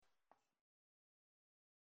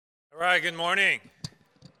right, good morning.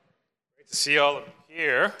 Great to see all of you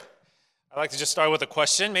here. I'd like to just start with a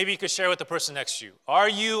question. Maybe you could share with the person next to you. Are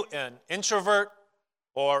you an introvert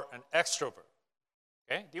or an extrovert?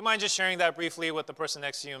 Okay, do you mind just sharing that briefly with the person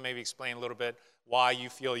next to you and maybe explain a little bit why you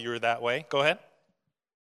feel you're that way? Go ahead.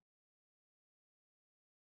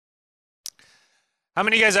 How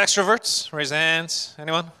many of you guys extroverts? Raise hands.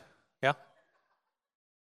 Anyone? Yeah?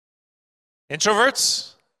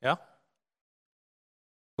 Introverts? Yeah?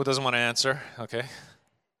 Who doesn't want to answer? Okay.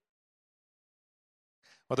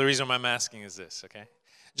 Well, the reason I'm asking is this, okay?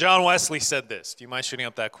 John Wesley said this. Do you mind shooting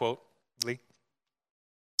up that quote, Lee?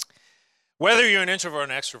 Whether you're an introvert or an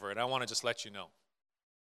extrovert, I want to just let you know.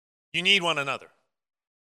 You need one another.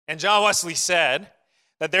 And John Wesley said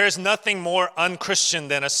that there is nothing more unchristian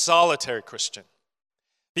than a solitary Christian.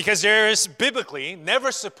 Because there is biblically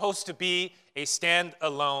never supposed to be a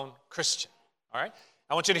stand-alone Christian. All right?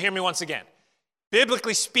 I want you to hear me once again.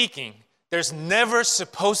 Biblically speaking, there's never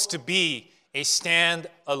supposed to be a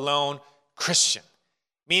stand-alone Christian.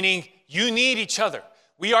 Meaning you need each other.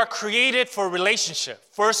 We are created for relationship.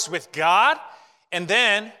 First with God and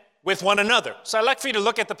then with one another. So I'd like for you to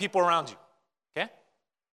look at the people around you. Okay?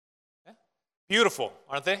 Beautiful,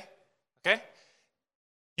 aren't they? Okay?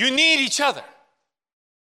 You need each other.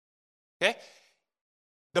 Okay?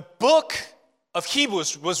 The book of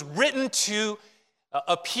Hebrews was written to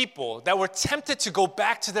a people that were tempted to go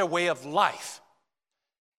back to their way of life.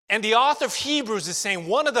 And the author of Hebrews is saying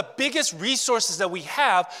one of the biggest resources that we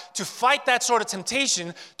have to fight that sort of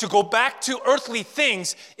temptation to go back to earthly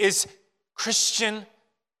things is Christian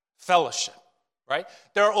fellowship, right?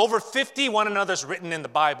 There are over 50 one another's written in the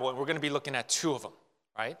Bible, and we're going to be looking at two of them,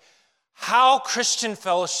 right? How Christian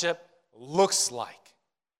fellowship looks like,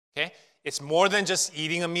 okay? It's more than just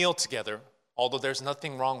eating a meal together, although there's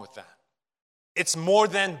nothing wrong with that. It's more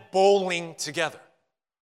than bowling together,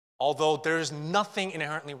 although there's nothing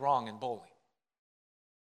inherently wrong in bowling.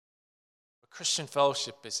 But Christian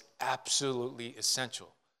fellowship is absolutely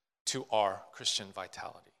essential to our Christian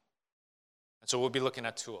vitality. And so we'll be looking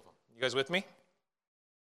at two of them. You guys with me?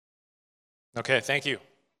 Okay, thank you.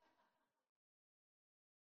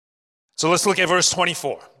 So let's look at verse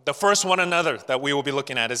 24. The first one another that we will be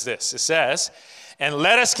looking at is this. It says, "And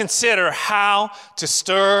let us consider how to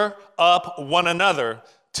stir up one another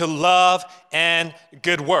to love and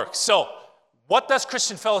good works." So, what does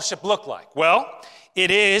Christian fellowship look like? Well,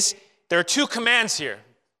 there are two commands here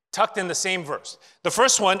tucked in the same verse. The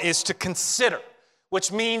first one is to consider,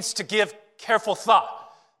 which means to give careful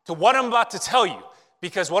thought to what I'm about to tell you,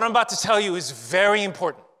 because what I'm about to tell you is very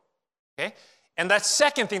important. Okay? And that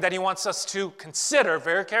second thing that he wants us to consider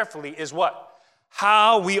very carefully is what?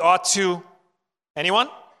 How we ought to, anyone?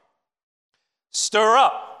 Stir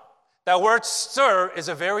up. That word stir is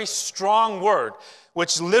a very strong word,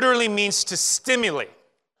 which literally means to stimulate,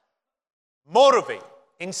 motivate,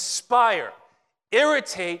 inspire,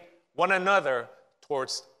 irritate one another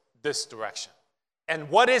towards this direction. And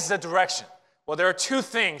what is the direction? Well, there are two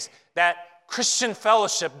things that Christian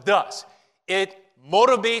fellowship does. It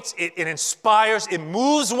motivates, it inspires, it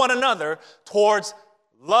moves one another towards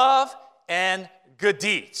love and good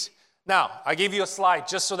deeds. Now, I gave you a slide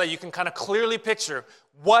just so that you can kind of clearly picture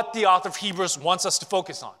what the author of Hebrews wants us to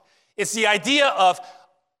focus on. It's the idea of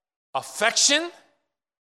affection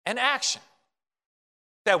and action.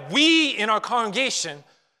 That we in our congregation,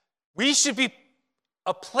 we should be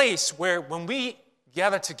a place where when we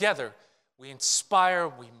gather together, we inspire,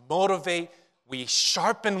 we motivate, we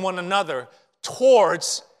sharpen one another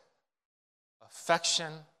towards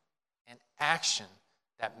affection and action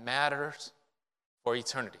that matters for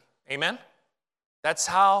eternity. Amen? That's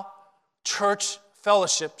how church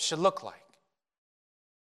fellowship should look like.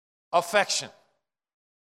 Affection.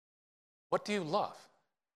 What do you love?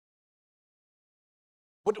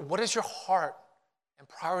 What does your heart and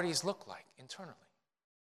priorities look like internally?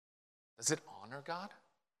 Does it honor God?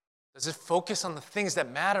 Does it focus on the things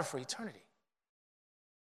that matter for eternity?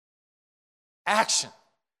 Action.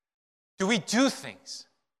 Do we do things,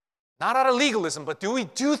 not out of legalism, but do we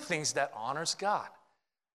do things that honors God,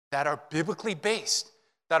 that are biblically based,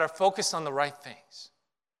 that are focused on the right things?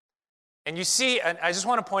 And you see, and I just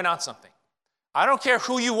want to point out something. I don't care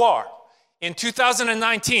who you are. In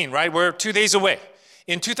 2019, right, we're 2 days away.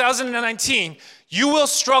 In 2019, you will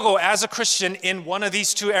struggle as a Christian in one of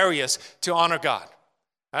these two areas to honor God.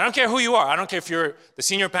 I don't care who you are. I don't care if you're the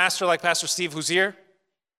senior pastor like Pastor Steve who's here.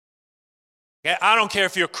 Okay? I don't care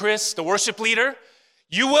if you're Chris, the worship leader.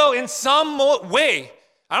 You will in some way,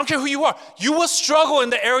 I don't care who you are, you will struggle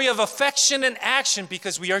in the area of affection and action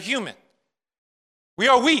because we are human. We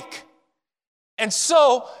are weak. And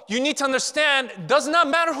so you need to understand, it does not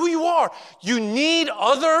matter who you are. You need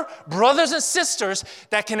other brothers and sisters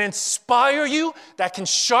that can inspire you, that can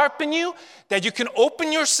sharpen you, that you can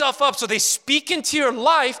open yourself up so they speak into your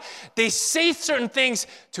life. They say certain things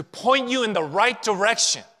to point you in the right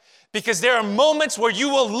direction. Because there are moments where you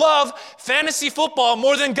will love fantasy football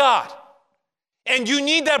more than God. And you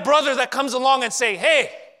need that brother that comes along and say, hey,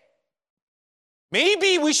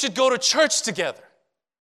 maybe we should go to church together.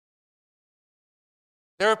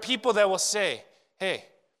 There are people that will say, hey,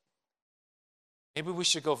 maybe we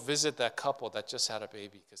should go visit that couple that just had a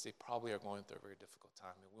baby because they probably are going through a very difficult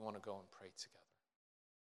time and we want to go and pray together.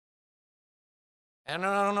 And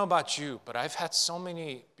I don't know about you, but I've had so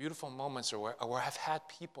many beautiful moments where I've had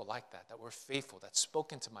people like that were faithful, that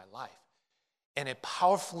spoke into my life. And it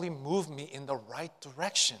powerfully moved me in the right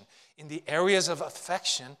direction, in the areas of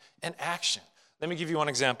affection and action. Let me give you one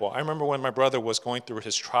example. I remember when my brother was going through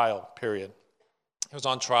his trial period. He was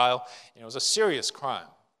on trial, and it was a serious crime.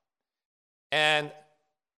 And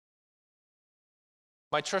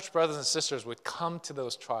my church brothers and sisters would come to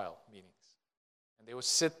those trial meetings, and they would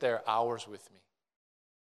sit there hours with me.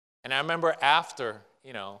 And I remember after,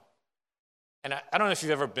 and I don't know if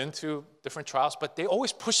you've ever been to different trials, but they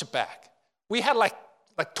always push it back. We had like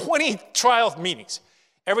 20 trial meetings.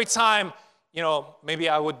 Every time, maybe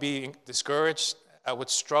I would be discouraged, I would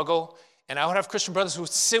struggle, and I would have Christian brothers who would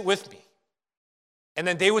sit with me. And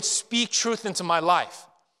then they would speak truth into my life.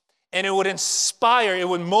 And it would inspire, it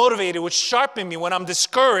would motivate, it would sharpen me when I'm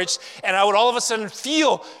discouraged. And I would all of a sudden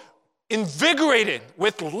feel invigorated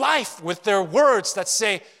with life, with their words that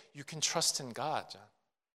say, you can trust in God, John.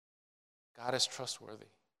 God is trustworthy.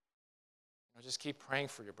 Just keep praying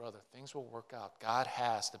for your brother. Things will work out. God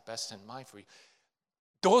has the best in mind for you.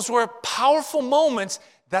 Those were powerful moments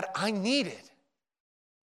that I needed,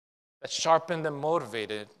 that sharpened and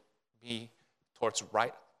motivated me towards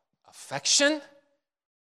right affection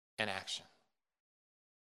and action.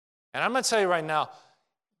 And I'm going to tell you right now,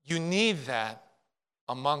 you need that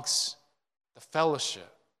amongst the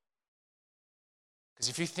fellowship. Because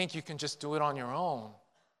if you think you can just do it on your own,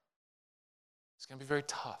 it's going to be very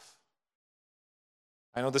tough.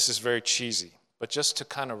 I know this is very cheesy, but just to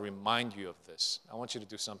kind of remind you of this, I want you to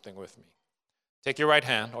do something with me. Take your right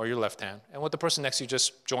hand or your left hand, and with the person next to you,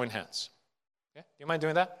 just join hands. Okay? Do you mind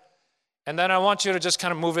doing that? And then I want you to just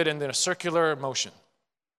kind of move it in a circular motion.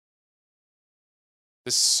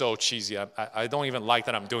 This is so cheesy. I don't even like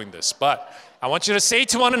that I'm doing this. But I want you to say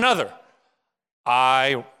to one another,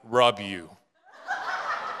 I rub you.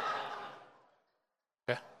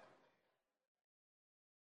 Okay?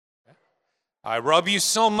 Okay? I rub you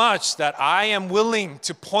so much that I am willing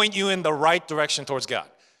to point you in the right direction towards God.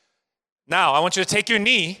 Now, I want you to take your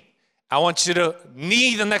knee. I want you to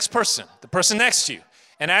knee the next person, the person next to you.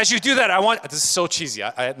 And as you do that, this is so cheesy.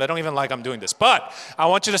 I don't even like I'm doing this. But I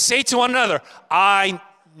want you to say to one another, I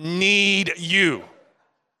need you.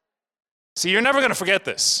 See, you're never going to forget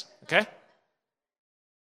this, okay?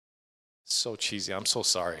 It's so cheesy. I'm so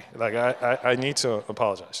sorry. I need to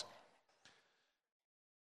apologize.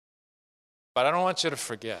 But I don't want you to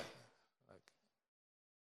forget.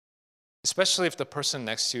 Especially if the person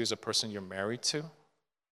next to you is a person you're married to,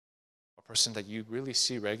 a person that you really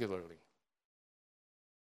see regularly.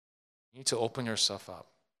 You need to open yourself up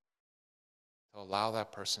to allow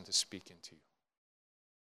that person to speak into you.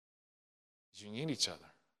 Because you need each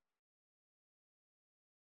other.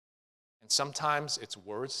 And sometimes it's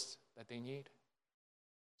words that they need.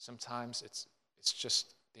 Sometimes it's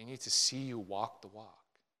just they need to see you walk the walk.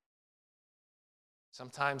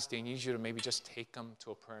 Sometimes they need you to maybe just take them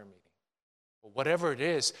to a prayer meeting. But whatever it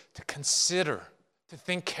is, to consider, to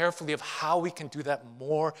think carefully of how we can do that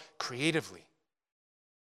more creatively.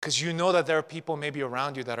 Because you know that there are people maybe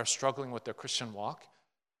around you that are struggling with their Christian walk.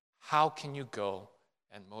 How can you go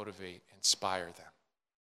and motivate, inspire them?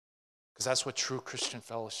 Because that's what true Christian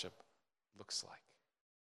fellowship looks like.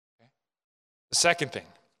 Okay? The second thing,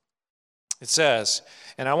 it says,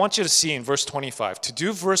 and I want you to see in verse 25, to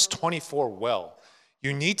do verse 24 well,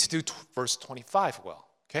 you need to do verse 25 well.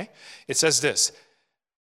 Okay? It says this,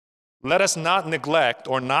 let us not neglect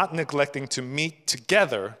or not neglecting to meet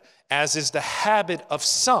together as is the habit of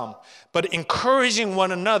some, but encouraging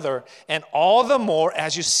one another, and all the more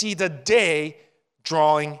as you see the day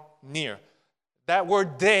drawing near. That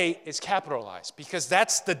word day is capitalized because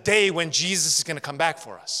that's the day when Jesus is going to come back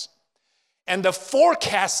for us. And the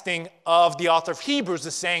forecasting of the author of Hebrews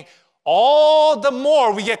is saying, all the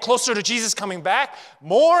more we get closer to Jesus coming back,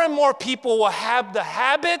 more and more people will have the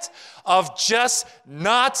habit of just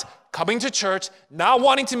not coming to church, not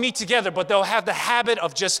wanting to meet together, but they'll have the habit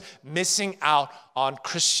of just missing out on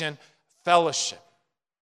Christian fellowship.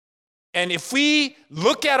 And if we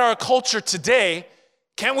look at our culture today,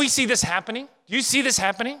 can't we see this happening? Do you see this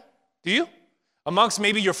happening? Do you? Amongst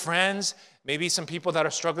maybe your friends, maybe some people that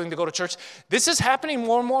are struggling to go to church. This is happening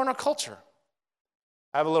more and more in our culture.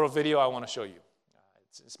 I have a little video I want to show you.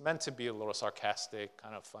 It's meant to be a little sarcastic,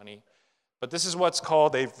 kind of funny. But this is what's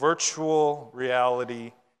called a virtual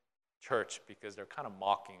reality church because they're kind of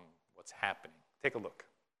mocking what's happening. Take a look.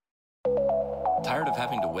 Tired of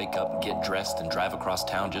having to wake up, get dressed, and drive across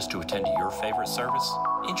town just to attend your favorite service?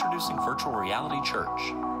 Introducing Virtual Reality Church.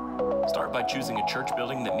 Start by choosing a church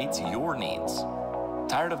building that meets your needs.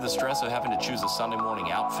 Tired of the stress of having to choose a Sunday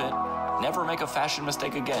morning outfit? Never make a fashion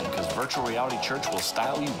mistake again, because Virtual Reality Church will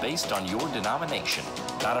style you based on your denomination.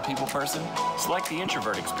 Not a people person? Select the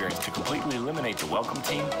introvert experience to completely eliminate the welcome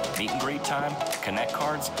team, meet and greet time, connect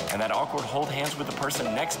cards, and that awkward hold hands with the person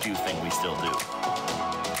next to you thing we still do.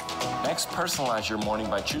 Next, personalize your morning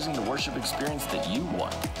by choosing the worship experience that you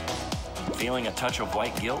want. Feeling a touch of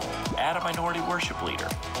white guilt? Add a minority worship leader.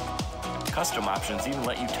 Custom options even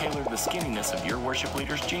let you tailor the skinniness of your worship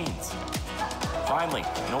leader's jeans. Finally,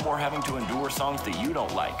 no more having to endure songs that you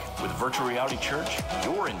don't like. With Virtual Reality Church,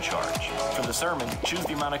 you're in charge. For the sermon, choose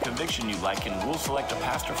the amount of conviction you like and we'll select a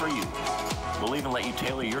pastor for you. We'll even let you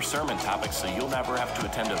tailor your sermon topics so you'll never have to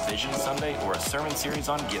attend a Vision Sunday or a sermon series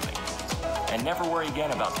on giving. And never worry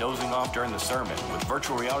again about dozing off during the sermon. With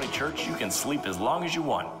Virtual Reality Church, you can sleep as long as you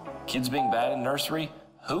want. Kids being bad in nursery?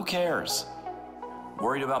 Who cares?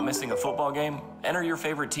 Worried about missing a football game? Enter your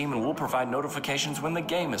favorite team and we'll provide notifications when the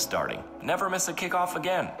game is starting. Never miss a kickoff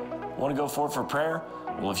again. Want to go forward for prayer?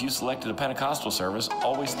 Well, if you selected a Pentecostal service,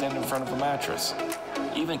 always stand in front of a mattress.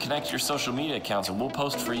 Even connect your social media accounts and we'll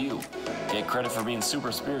post for you. Get credit for being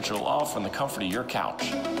super spiritual, all from the comfort of your couch.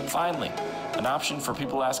 Finally, an option for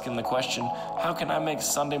people asking the question, how can I make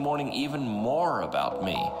Sunday morning even more about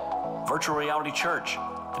me? Virtual Reality Church,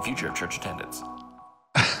 the future of church attendance.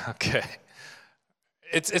 Okay.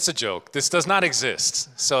 It's a joke. This does not exist.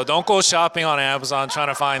 So don't go shopping on Amazon trying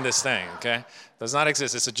to find this thing, okay? It does not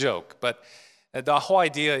exist. It's a joke. But the whole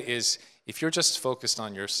idea is if you're just focused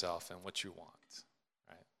on yourself and what you want,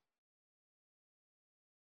 right?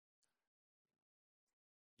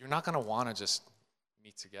 You're not going to want to just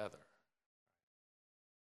meet together.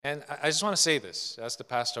 And I just want to say this as the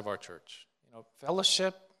pastor of our church. You know,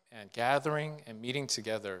 fellowship and gathering and meeting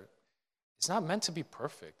together is not meant to be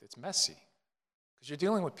perfect. It's messy. Because you're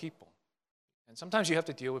dealing with people. And sometimes you have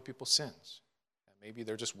to deal with people's sins. And maybe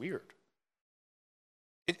they're just weird.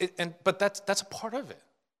 But that's a part of it.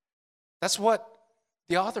 That's what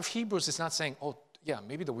the author of Hebrews is not saying, oh, yeah,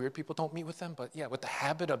 maybe the weird people don't meet with them, but yeah, with the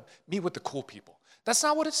habit of meet with the cool people. That's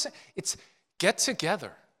not what it's saying. It's get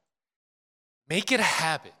together. Make it a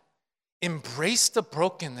habit. Embrace the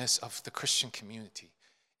brokenness of the Christian community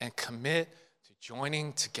and commit to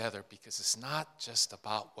joining together because it's not just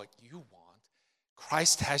about what you want.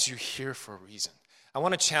 Christ has you here for a reason. I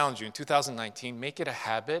want to challenge you in 2019, make it a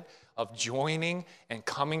habit of joining and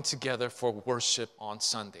coming together for worship on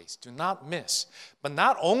Sundays. Do not miss. But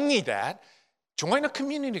not only that, join a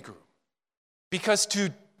community group. Because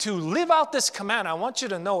to live out this command, I want you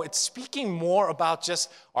to know it's speaking more about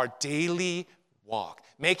just our daily walk,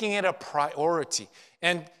 making it a priority.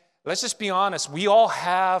 And let's just be honest, we all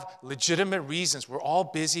have legitimate reasons. We're all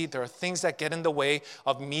busy. There are things that get in the way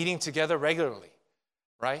of meeting together regularly.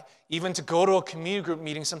 Right? Even to go to a community group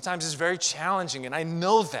meeting sometimes is very challenging, and I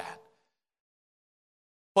know that.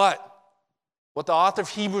 But what the author of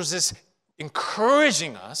Hebrews is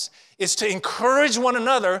encouraging us is to encourage one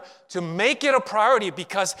another to make it a priority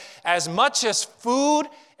because as much as food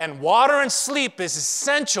and water and sleep is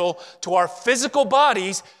essential to our physical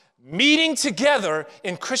bodies, meeting together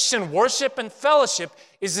in Christian worship and fellowship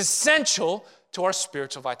is essential to our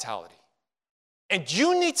spiritual vitality. And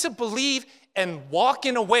you need to believe and walk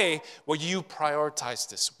in a way where you prioritize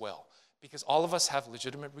this well. Because all of us have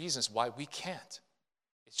legitimate reasons why we can't.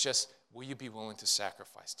 It's just, will you be willing to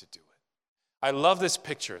sacrifice to do it? I love this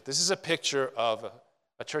picture. This is a picture of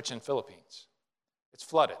a church in Philippines. It's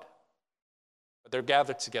flooded, but they're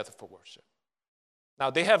gathered together for worship. Now,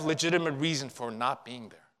 they have legitimate reason for not being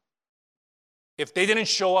there. If they didn't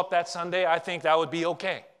show up that Sunday, I think that would be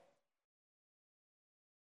okay.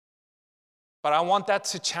 But I want that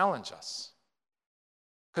to challenge us.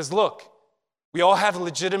 Because look, we all have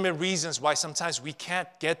legitimate reasons why sometimes we can't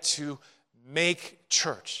get to make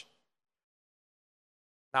church.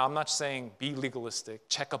 Now, I'm not saying be legalistic,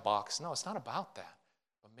 check a box. No, it's not about that.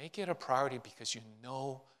 But make it a priority because you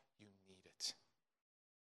know you need it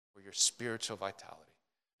for your spiritual vitality.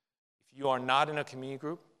 If you are not in a community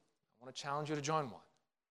group, I want to challenge you to join one.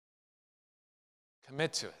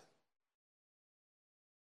 Commit to it.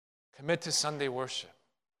 Commit to Sunday worship.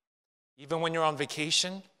 Even when you're on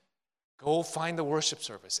vacation, go find the worship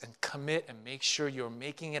service and commit and make sure you're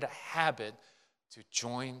making it a habit to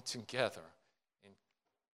join together in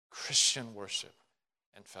Christian worship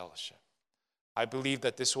and fellowship. I believe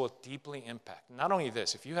that this will deeply impact. Not only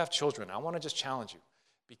this, if you have children, I want to just challenge you,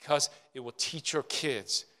 because it will teach your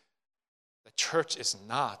kids that church is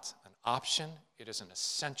not an option, it is an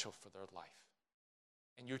essential for their life.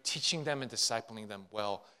 And you're teaching them and discipling them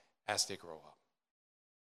well as they grow up.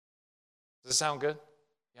 Does it sound good?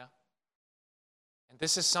 Yeah? And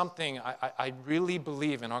this is something I really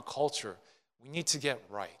believe in our culture we need to get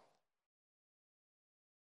right,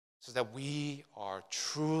 so that we are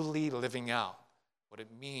truly living out what it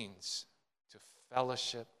means to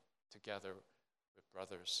fellowship together with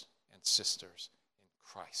brothers and sisters in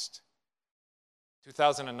Christ.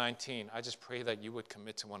 2019, I just pray that you would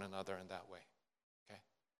commit to one another in that way. Okay?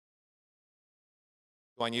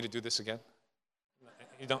 Do I need to do this again?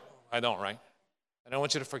 You don't? I don't, right? I don't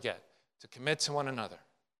want you to forget to commit to one another,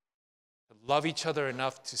 to love each other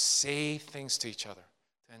enough to say things to each other,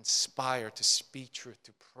 to inspire, to speak truth,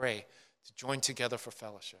 to pray, to join together for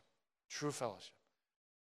fellowship, true fellowship.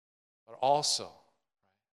 But also, right,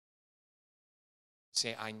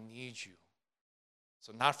 say, I need you.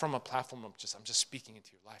 So not from a platform of I'm just speaking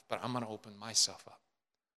into your life, but I'm going to open myself up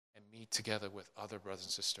and meet together with other brothers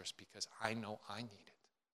and sisters because I know I need it.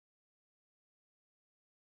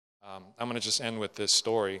 I'm going to just end with this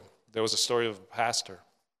story. There was a story of a pastor,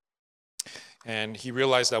 and he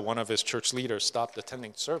realized that one of his church leaders stopped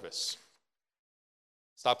attending service,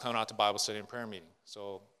 stopped coming out to Bible study and prayer meeting.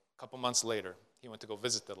 So a couple months later, he went to go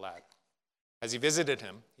visit the lad. As he visited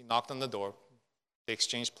him, he knocked on the door, they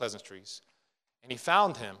exchanged pleasantries, and he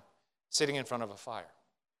found him sitting in front of a fire.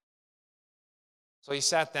 So he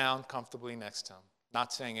sat down comfortably next to him,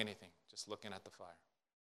 not saying anything, just looking at the fire.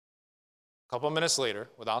 A couple minutes later,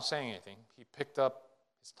 without saying anything, he picked up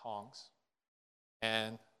his tongs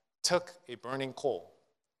and took a burning coal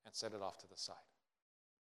and set it off to the side.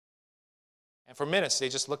 And for minutes, they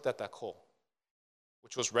just looked at that coal,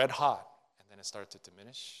 which was red hot, and then it started to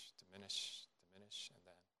diminish, and then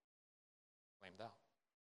flamed out.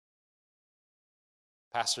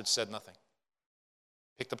 Pastor said nothing.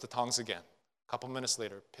 Picked up the tongs again. A couple minutes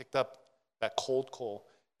later, picked up that cold coal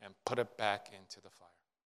and put it back into the fire.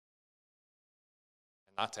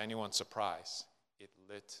 And not to anyone's surprise, it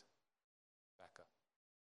lit back up.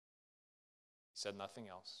 He said nothing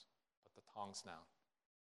else, put the tongs down,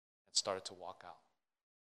 and started to walk out.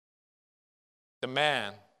 The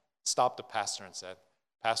man stopped the pastor and said,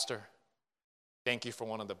 Pastor, thank you for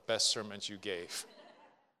one of the best sermons you gave.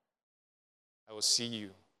 I will see you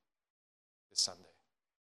this Sunday.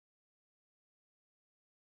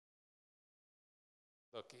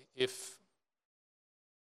 Look, if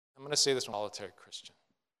I'm going to say this from a solitary Christian,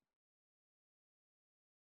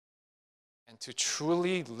 and to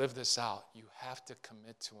truly live this out, you have to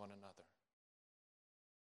commit to one another.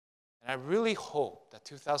 And I really hope that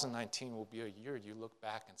 2019 will be a year you look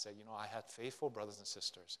back and say, I had faithful brothers and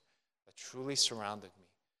sisters that truly surrounded me,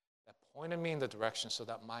 that pointed me in the direction so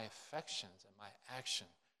that my affections and my action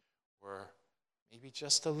were maybe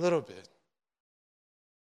just a little bit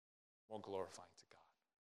more glorifying to God.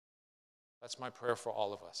 That's my prayer for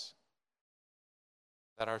all of us,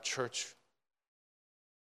 that our church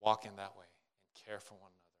walk in that way and care for one another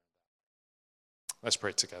in that way. Let's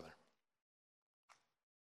pray together.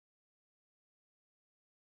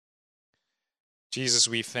 Jesus,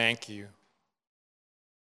 we thank you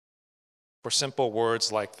for simple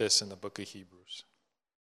words like this in the book of Hebrews.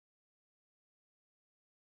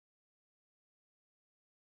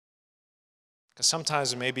 Because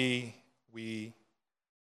sometimes maybe we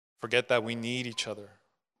forget that we need each other,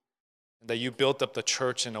 and that you built up the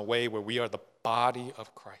church in a way where we are the body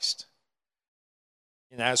of Christ.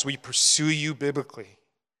 And as we pursue you biblically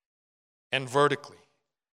and vertically,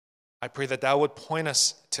 I pray that that would point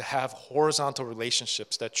us to have horizontal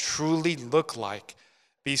relationships that truly look like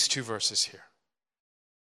these two verses here.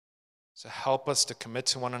 So help us to commit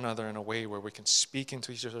to one another in a way where we can speak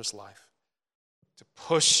into each other's life, to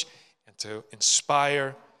push and to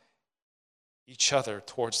inspire each other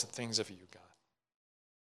towards the things of you, God.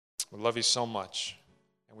 We love you so much,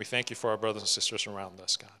 and we thank you for our brothers and sisters around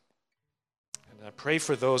us, God. And I pray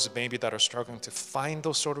for those maybe that are struggling to find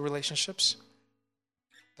those sort of relationships,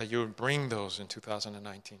 that you would bring those in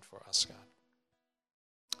 2019 for us, God.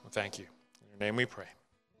 Well, thank you. In your name we pray.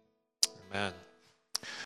 Amen.